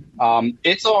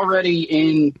 It's already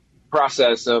in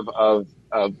process of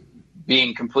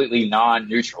being completely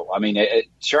non-neutral. I mean,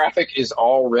 traffic is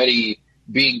already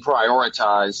being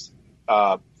prioritized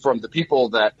from the people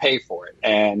that pay for it.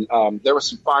 And there were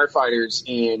some firefighters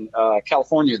in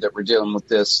California that were dealing with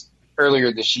this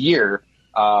earlier this year.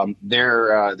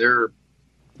 Their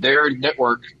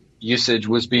network usage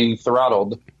was being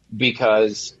throttled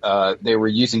because they were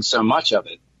using so much of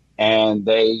it, and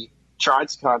they tried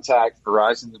to contact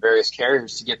Verizon, the various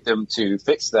carriers, to get them to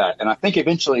fix that. And I think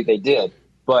eventually they did.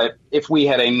 But if we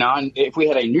had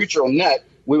a neutral net,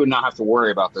 we would not have to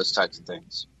worry about those types of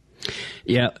things.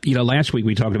 Yeah, last week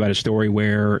we talked about a story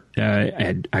where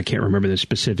I can't remember the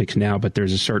specifics now, but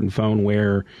there's a certain phone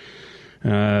where,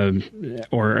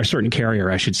 or a certain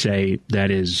carrier, I should say,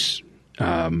 that is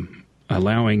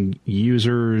allowing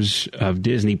users of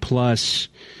Disney Plus,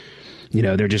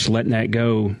 they're just letting that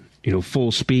go,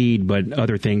 full speed, but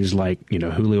other things like,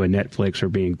 Hulu and Netflix are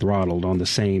being throttled on the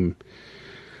same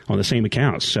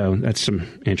accounts. So that's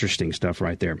some interesting stuff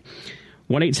right there.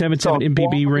 1-877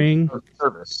 MPB ring.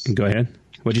 Service. Go ahead.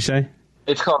 What'd you say?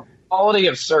 It's called quality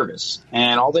of service.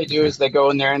 And all they do is they go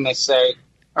in there and they say,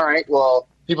 all right, well,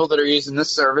 people that are using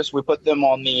this service, we put them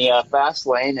on the fast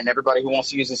lane, and everybody who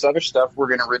wants to use this other stuff, we're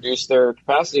going to reduce their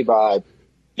capacity by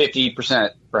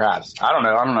 50%, perhaps. I don't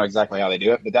know exactly how they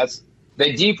do it, but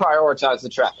they deprioritize the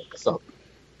traffic. So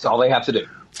that's all they have to do.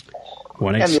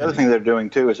 And the other thing they're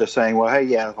doing, too, is they're saying, well, hey,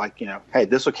 hey,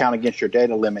 this will count against your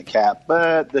data limit cap,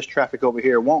 but this traffic over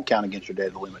here won't count against your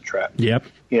data limit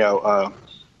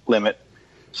limit.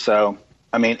 So,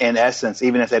 I mean, in essence,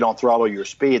 even if they don't throttle your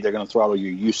speed, they're going to throttle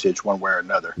your usage one way or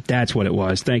another. That's what it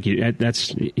was. Thank you.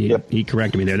 He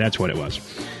corrected me there. That's what it was.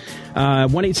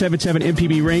 1-877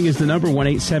 MPB ring is the number.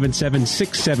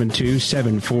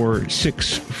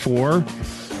 1-877-672-7464.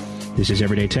 This is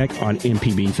Everyday Tech on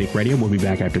MPB Think Radio. We'll be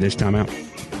back after this timeout.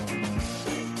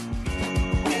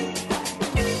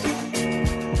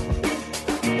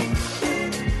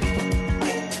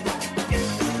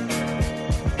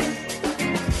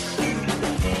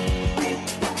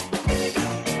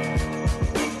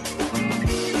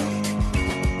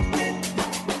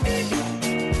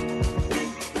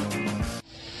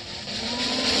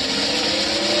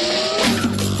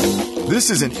 This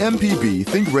is an MPB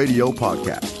Think Radio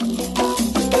podcast.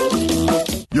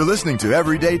 You're listening to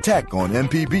Everyday Tech on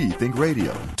MPB Think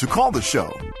Radio. To call the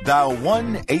show, dial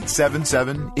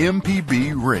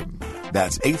 1-877-MPB-RING.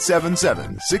 That's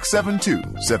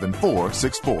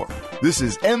 877-672-7464. This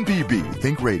is MPB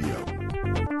Think Radio.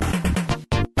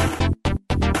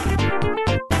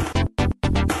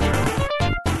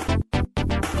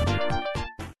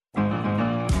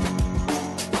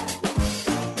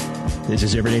 This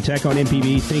is Everyday Tech on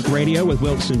MPB Think Radio with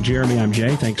Wilson Jeremy. I'm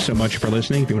Jay. Thanks so much for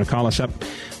listening. If you want to call us up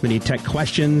with any tech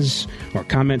questions or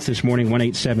comments this morning,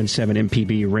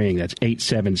 1-877-MPB-RING. That's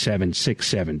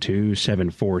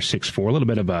 877-672-7464. A little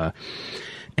bit of a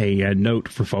note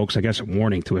for folks, I guess a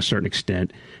warning to a certain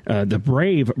extent. The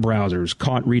Brave browsers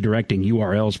caught redirecting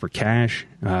URLs for cache.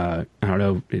 I don't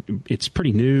know, it's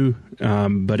pretty new,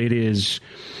 but it has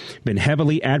been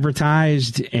heavily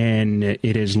advertised, and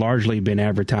it has largely been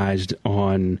advertised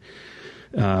on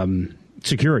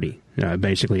security.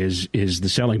 Basically is the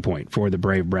selling point for the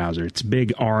Brave browser. It's a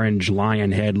big orange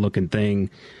lion head looking thing.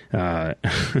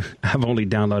 I've only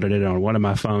downloaded it on one of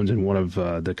my phones and one of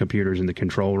the computers in the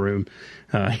control room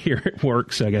here at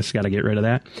work, so I guess got to get rid of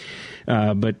that.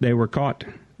 But they were caught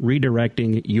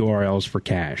redirecting URLs for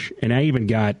cache. And I even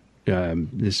got,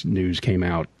 this news came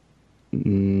out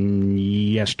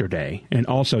yesterday. And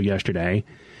also yesterday,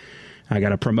 I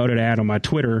got a promoted ad on my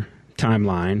Twitter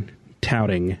timeline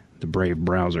touting the Brave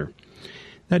browser.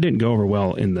 That didn't go over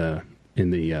well in the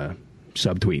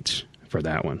subtweets for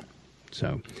that one.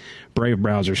 So, Brave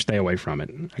browser, stay away from it,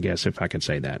 I guess, if I could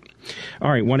say that. All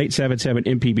right,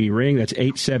 1-877-MPB-RING. That's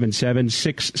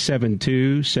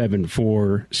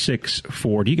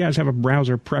 877-672-7464. Do you guys have a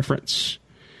browser preference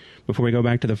before we go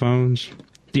back to the phones?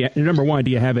 Number one,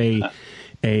 do you have a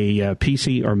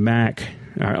PC or Mac,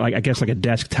 or I guess like a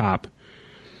desktop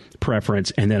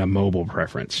preference, and then a mobile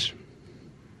preference?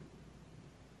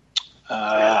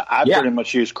 I pretty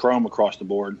much use Chrome across the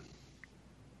board.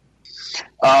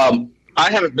 I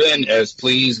haven't been as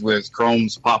pleased with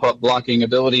Chrome's pop-up blocking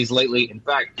abilities lately. In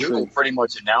fact, Google pretty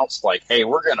much announced, like, hey,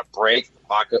 we're going to break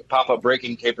the pop-up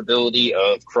breaking capability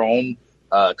of Chrome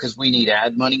because we need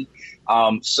ad money.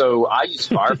 So I use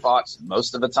Firefox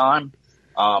most of the time.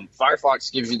 Firefox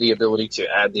gives you the ability to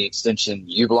add the extension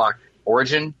uBlock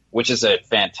Origin, which is a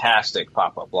fantastic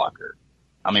pop-up blocker.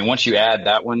 I mean, once you add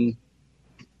that one,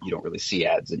 you don't really see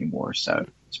ads anymore, so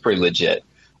it's pretty legit.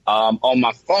 On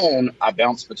my phone, I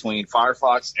bounce between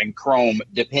Firefox and Chrome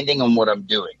depending on what I'm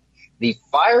doing. The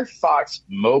Firefox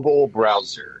mobile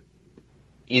browser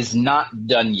is not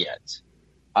done yet.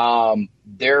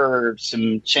 There are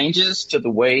some changes to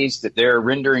the ways that they're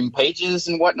rendering pages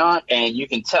and whatnot, and you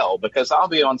can tell because I'll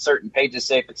be on certain pages,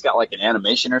 say if it's got like an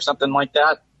animation or something like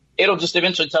that, it'll just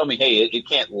eventually tell me, hey, it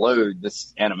can't load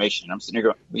this animation. I'm sitting here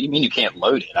going, what do you mean you can't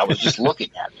load it? I was just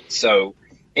looking at it. So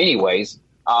anyways,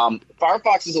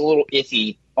 Firefox is a little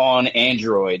iffy on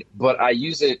Android, but I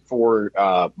use it for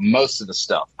most of the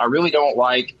stuff. I really don't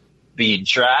like being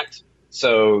tracked.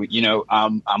 So,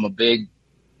 I'm a big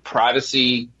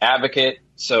privacy advocate.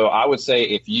 So I would say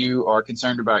if you are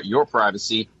concerned about your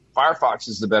privacy, Firefox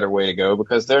is the better way to go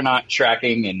because they're not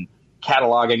tracking and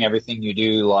cataloging everything you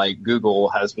do like Google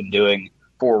has been doing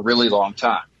for a really long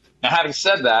time. Now, having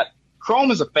said that,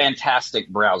 Chrome is a fantastic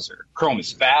browser. Chrome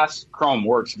is fast. Chrome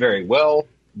works very well.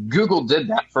 Google did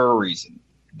that for a reason.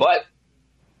 But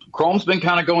Chrome's been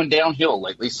kind of going downhill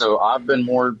lately, so I've been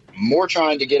more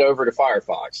trying to get over to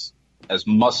Firefox as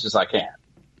much as I can.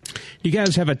 You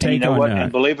guys have a take on what?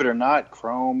 And believe it or not,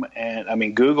 Chrome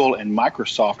and Google and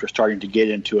Microsoft are starting to get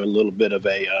into a little bit of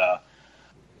a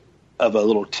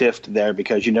little tiff there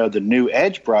because the new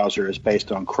Edge browser is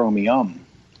based on Chromium,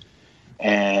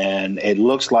 and it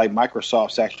looks like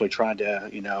Microsoft's actually trying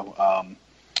to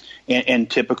in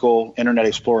typical Internet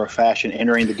Explorer fashion,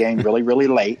 entering the game really, really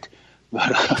late.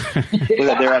 But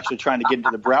they're actually trying to get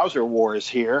into the browser wars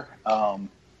here.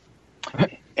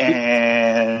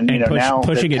 And now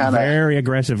pushing it very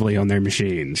aggressively on their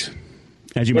machines,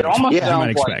 as you might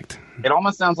expect. It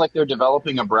almost sounds like they're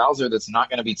developing a browser that's not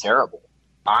going to be terrible.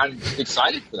 I'm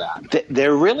excited for that.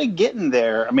 They're really getting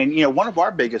there. I mean, one of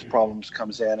our biggest problems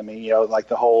comes in. I mean, like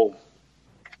the whole,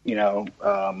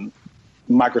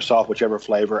 Microsoft, whichever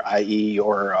flavor, IE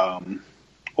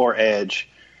or Edge,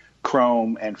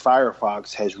 Chrome and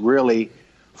Firefox has really,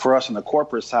 for us on the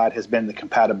corporate side, has been the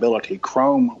compatibility.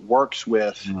 Chrome works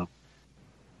with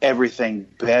everything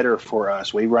better for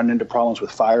us. We run into problems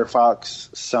with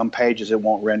Firefox. Some pages it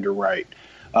won't render right.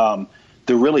 The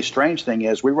really strange thing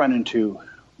is we run into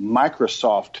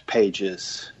Microsoft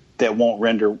pages that won't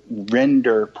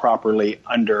render properly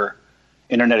under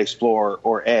Internet Explorer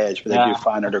or Edge, but they do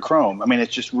fine under Chrome. I mean,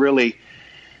 it's just really,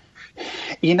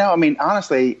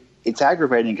 honestly, it's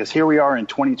aggravating because here we are in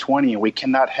 2020 and we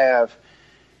cannot have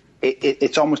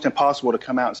it's almost impossible to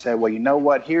come out and say, well, you know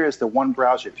what, here is the one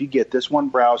browser. If you get this one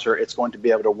browser, it's going to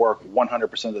be able to work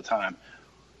 100% of the time.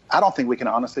 I don't think we can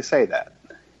honestly say that.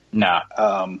 No.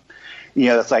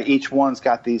 It's like each one's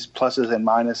got these pluses and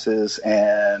minuses.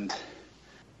 And,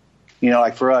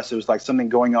 like for us, it was like something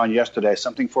going on yesterday,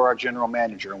 something for our general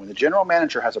manager. And when the general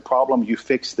manager has a problem, you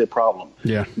fix the problem.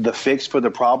 Yeah. The fix for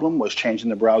the problem was changing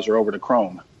the browser over to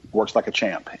Chrome. Works like a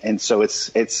champ. And so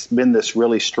it's been this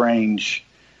really strange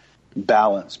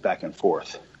balance back and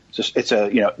forth. It's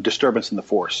a disturbance in the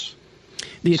force.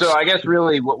 So I guess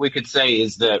really what we could say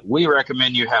is that we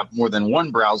recommend you have more than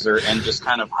one browser and just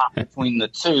kind of hop between the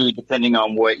two depending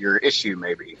on what your issue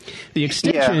may be. The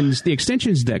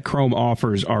extensions that Chrome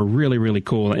offers are really, really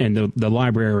cool, and the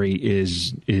library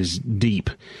is deep.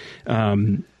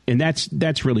 And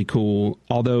that's really cool.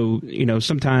 Although,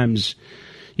 sometimes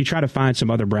you try to find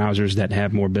some other browsers that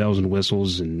have more bells and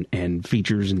whistles and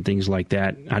features and things like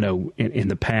that. I know in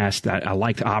the past I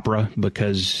liked Opera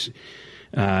because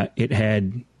it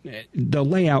had the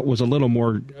layout was a little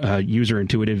more user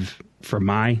intuitive for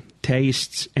my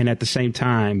tastes, and at the same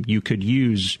time you could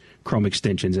use Chrome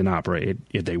extensions in Opera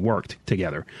if they worked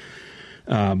together.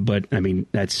 But I mean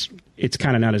it's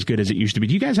kind of not as good as it used to be.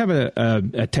 Do you guys have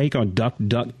a take on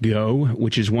DuckDuckGo,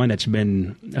 which is one that's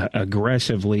been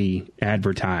aggressively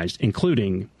advertised,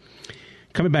 including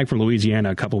coming back from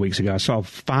Louisiana a couple weeks ago? I saw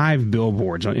 5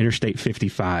 billboards on Interstate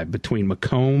 55 between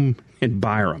Macomb and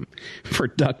Byram for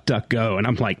DuckDuckGo. And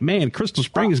I'm like, man, Crystal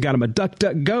Springs got them a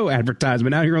DuckDuckGo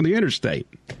advertisement out here on the interstate.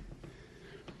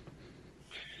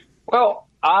 Well,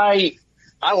 I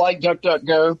like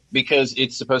DuckDuckGo because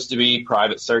it's supposed to be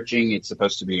private searching. It's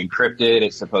supposed to be encrypted.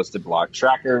 It's supposed to block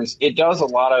trackers. It does a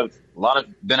lot of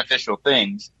beneficial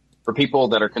things for people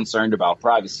that are concerned about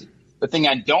privacy. The thing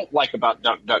I don't like about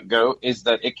DuckDuckGo is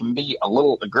that it can be a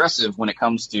little aggressive when it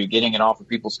comes to getting it off of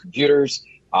people's computers.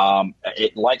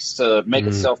 It likes to make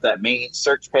itself that main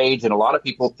search page, and a lot of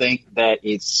people think that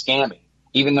it's scamming.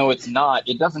 Even though it's not,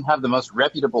 it doesn't have the most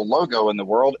reputable logo in the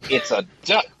world. It's a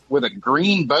duck with a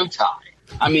green bow tie.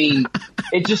 I mean,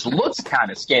 it just looks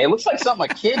kind of scary. It looks like something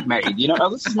a kid made.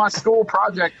 This is my school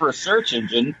project for a search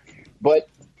engine, but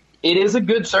it is a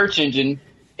good search engine.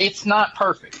 It's not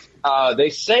perfect. They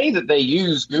say that they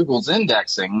use Google's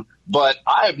indexing, but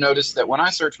I have noticed that when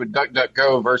I search with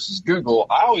DuckDuckGo versus Google,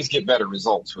 I always get better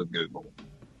results with Google.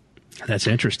 That's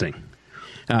interesting.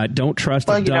 Don't trust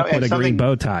a duck with a green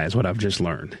bow tie is what I've just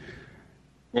learned.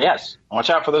 Yes. Watch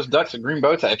out for those ducks with green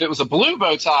bow tie. If it was a blue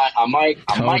bow tie, I might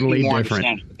be more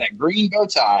understanding. But that green bow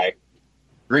tie,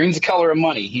 green's the color of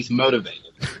money. He's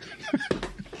motivated.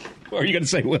 What are you going to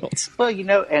say, Wills? Well,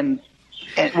 and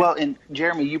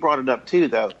Jeremy, you brought it up too,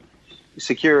 though.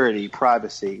 Security,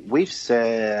 privacy. We've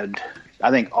said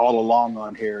I think all along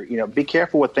on here, be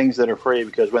careful with things that are free,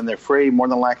 because when they're free, more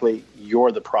than likely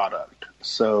you're the product.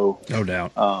 So no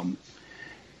doubt.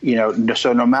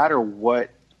 So no matter what,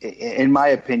 in my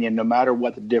opinion, no matter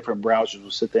what, the different browsers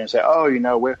will sit there and say,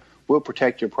 oh, we'll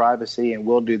protect your privacy and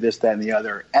we'll do this, that, and the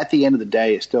other. At the end of the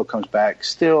day, it still comes back.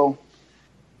 Still,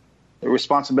 the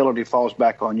responsibility falls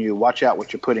back on you. Watch out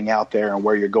what you're putting out there and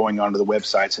where you're going onto the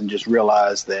websites, and just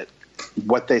realize that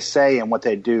what they say and what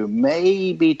they do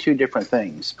may be two different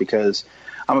things, because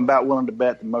I'm about willing to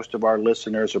bet that most of our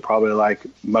listeners are probably like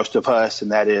most of us,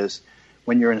 and that is,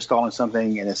 when you're installing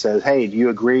something and it says, hey, do you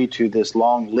agree to this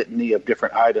long litany of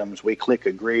different items? We click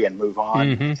agree and move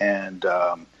on. Mm-hmm.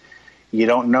 And you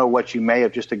don't know what you may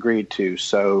have just agreed to.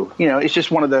 So, it's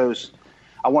just one of those.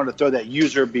 I wanted to throw that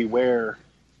user beware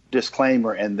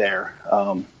disclaimer in there.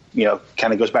 Kind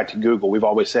of goes back to Google. We've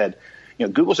always said,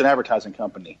 Google's an advertising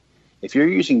company. If you're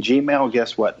using Gmail,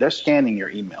 guess what? They're scanning your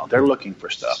email. They're looking for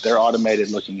stuff. They're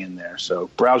automated looking in there. So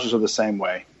browsers are the same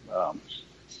way.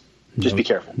 Just be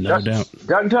careful. No doubt.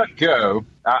 DuckDuckGo,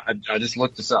 I just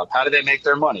looked this up. How do they make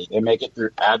their money? They make it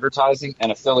through advertising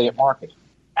and affiliate marketing.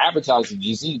 Advertising is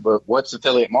easy, but what's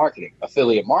affiliate marketing?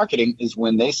 Affiliate marketing is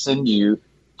when they send you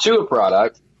to a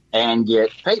product and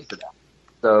get paid for that.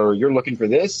 So you're looking for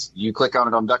this, you click on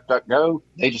it on DuckDuckGo,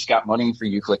 they just got money for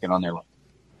you clicking on their link.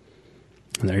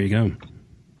 There you go.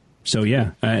 So,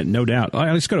 yeah, no doubt. All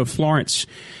right, let's go to Florence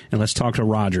and let's talk to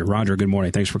Roger. Roger, good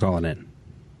morning. Thanks for calling in.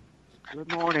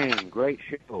 Good morning. Great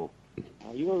show.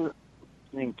 You're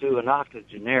listening to an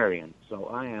octogenarian, so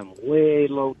I am way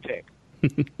low-tech.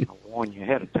 I'll warn you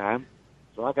ahead of time.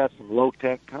 So I got some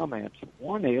low-tech comments.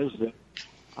 One is that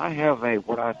I have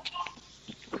what I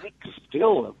think is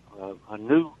still a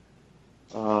new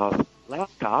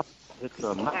laptop. It's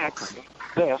a Mac.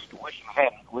 Best. Wish I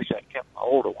hadn't. Wish I'd kept my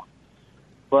older one.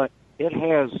 But it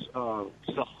has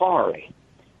Safari.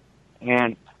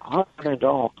 And I've run into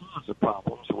all kinds of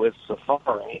problems with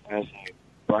Safari as a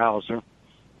browser.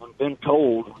 I've been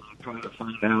told, when I try to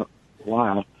find out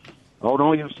why,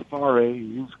 don't use Safari,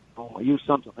 use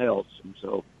something else. And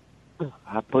so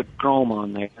I put Chrome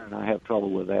on there, and I have trouble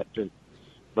with that, too.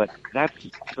 But I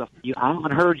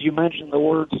haven't heard you mention the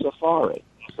word Safari.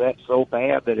 Is that so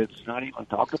bad that it's not even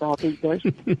talked about these days?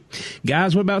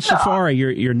 Guys, what about Safari,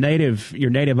 your native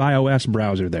iOS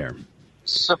browser there?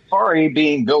 Safari,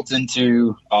 being built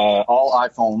into all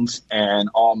iPhones and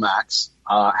all Macs,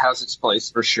 has its place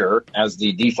for sure as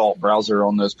the default browser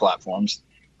on those platforms.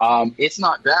 It's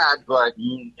not bad, but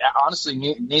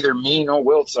honestly, neither me nor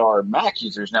Wiltz are Mac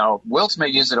users. Now, Wiltz may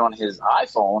use it on his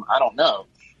iPhone. I don't know.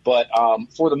 But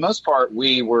for the most part,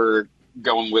 we were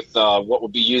going with what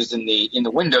would be used in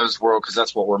the Windows world, because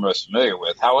that's what we're most familiar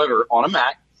with. However, on a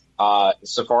Mac,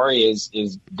 Safari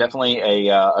is definitely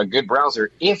a good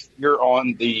browser if you're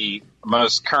on the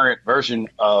most current version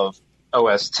of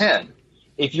OS 10.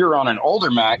 If you're on an older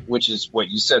Mac, which is what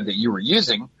you said that you were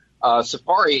using,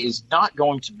 Safari is not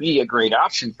going to be a great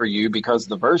option for you, because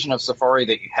the version of Safari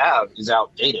that you have is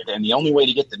outdated, and the only way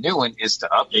to get the new one is to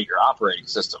update your operating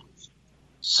system.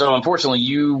 So unfortunately,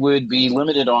 you would be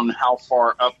limited on how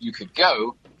far up you could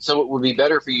go, so it would be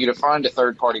better for you to find a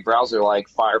third-party browser like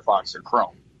Firefox or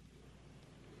Chrome.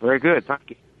 Very good.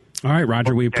 Thank you. All right,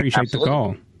 Roger, we appreciate Absolutely. the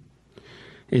call.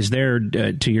 Is there,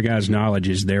 to your guys' knowledge,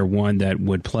 is there one that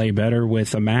would play better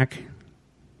with a Mac?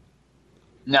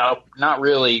 No, not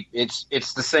really. It's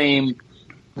the same.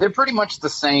 They're pretty much the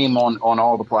same on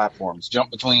all the platforms.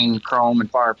 Jump between Chrome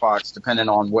and Firefox depending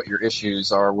on what your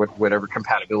issues are with whatever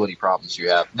compatibility problems you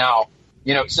have. Now,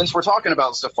 since we're talking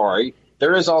about Safari,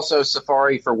 there is also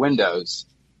Safari for Windows.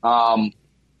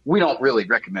 We don't really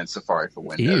recommend Safari for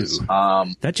Windows. Ew.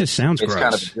 That just sounds gross. It's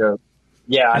kind of a joke.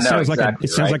 Yeah, I know, exactly. It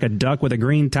sounds like a duck with a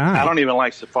green tie. I don't even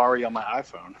like Safari on my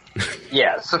iPhone.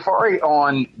 Yeah, Safari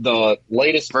on the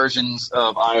latest versions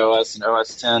of iOS and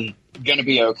OS 10 going to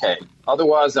be okay.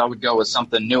 Otherwise, I would go with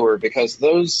something newer, because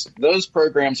those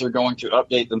programs are going to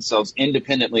update themselves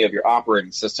independently of your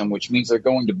operating system, which means they're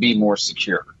going to be more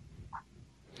secure.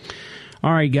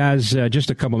 All right, guys,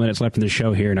 just a couple minutes left in the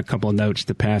show here and a couple of notes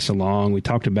to pass along. We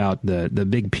talked about the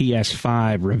big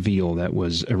PS5 reveal that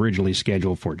was originally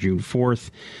scheduled for June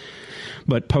 4th,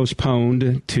 but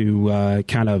postponed to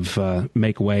kind of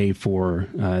make way for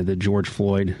the George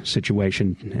Floyd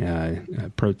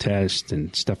situation, protest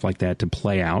and stuff like that to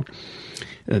play out.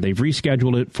 They've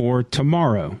rescheduled it for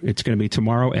tomorrow. It's going to be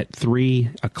tomorrow at 3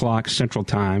 o'clock Central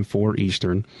Time, 4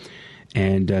 Eastern.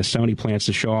 And Sony plans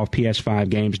to show off PS5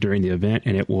 games during the event,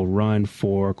 and it will run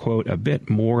for, quote, a bit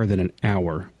more than an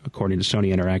hour, according to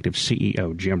Sony Interactive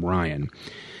CEO Jim Ryan.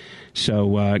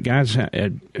 So, guys,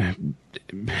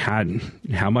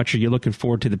 how much are you looking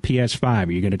forward to the PS5?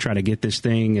 Are you going to try to get this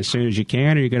thing as soon as you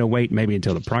can, or are you going to wait maybe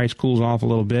until the price cools off a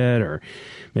little bit, or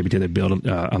maybe till they build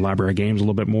a library of games a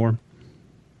little bit more?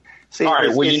 See, all right,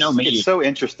 it's so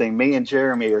interesting. Me and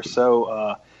Jeremy are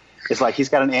so it's like he's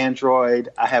got an Android,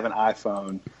 I have an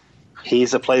iPhone.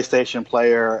 He's a PlayStation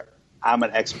player, I'm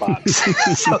an Xbox.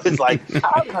 So it's like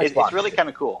it's really kind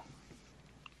of cool.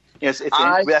 Yes,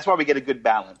 that's why we get a good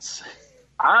balance.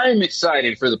 I'm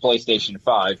excited for the PlayStation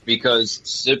 5 because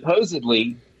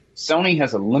supposedly Sony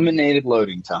has eliminated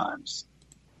loading times.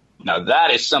 Now,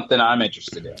 that is something I'm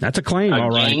interested in. That's a claim, all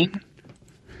right. Game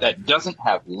that doesn't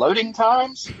have loading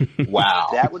times? Wow.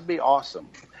 That would be awesome.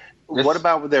 What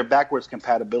about with their backwards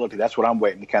compatibility? That's what I'm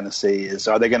waiting to kind of see.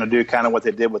 Are they going to do kind of what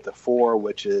they did with the 4,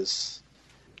 which is,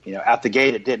 out the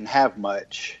gate it didn't have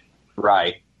much.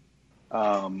 Right.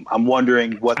 I'm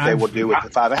wondering what they will do with the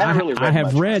 5. I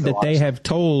have read that they have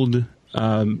told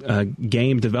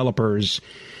game developers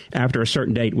after a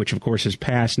certain date, which of course is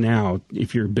past now,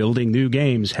 if you're building new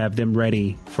games, have them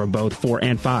ready for both 4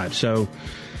 and 5. So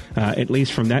at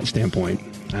least from that standpoint,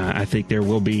 I think there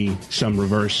will be some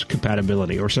reverse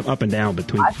compatibility or some up and down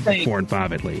between 4 and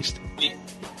 5 at least.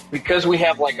 Because we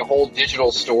have like a whole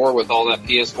digital store with all that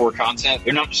PS4 content,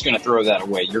 they're not just going to throw that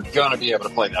away. You're going to be able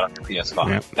to play that on your PS5.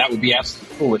 Yep. That would be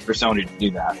absolutely foolish for Sony to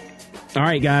do that. All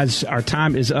right, guys, our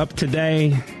time is up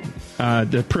today.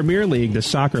 The Premier League, the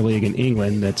soccer league in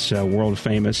England that's world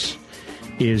famous,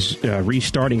 is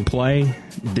restarting play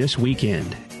this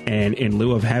weekend. And in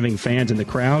lieu of having fans in the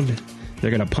crowd,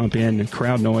 they're going to pump in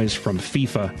crowd noise from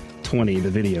FIFA 20, the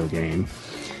video game.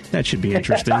 That should be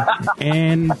interesting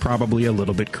and probably a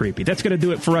little bit creepy. That's going to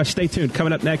do it for us. Stay tuned.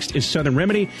 Coming up next is Southern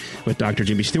Remedy with Dr.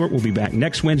 Jimmy Stewart. We'll be back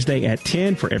next Wednesday at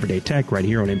 10 for Everyday Tech right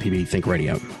here on MPB Think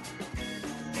Radio.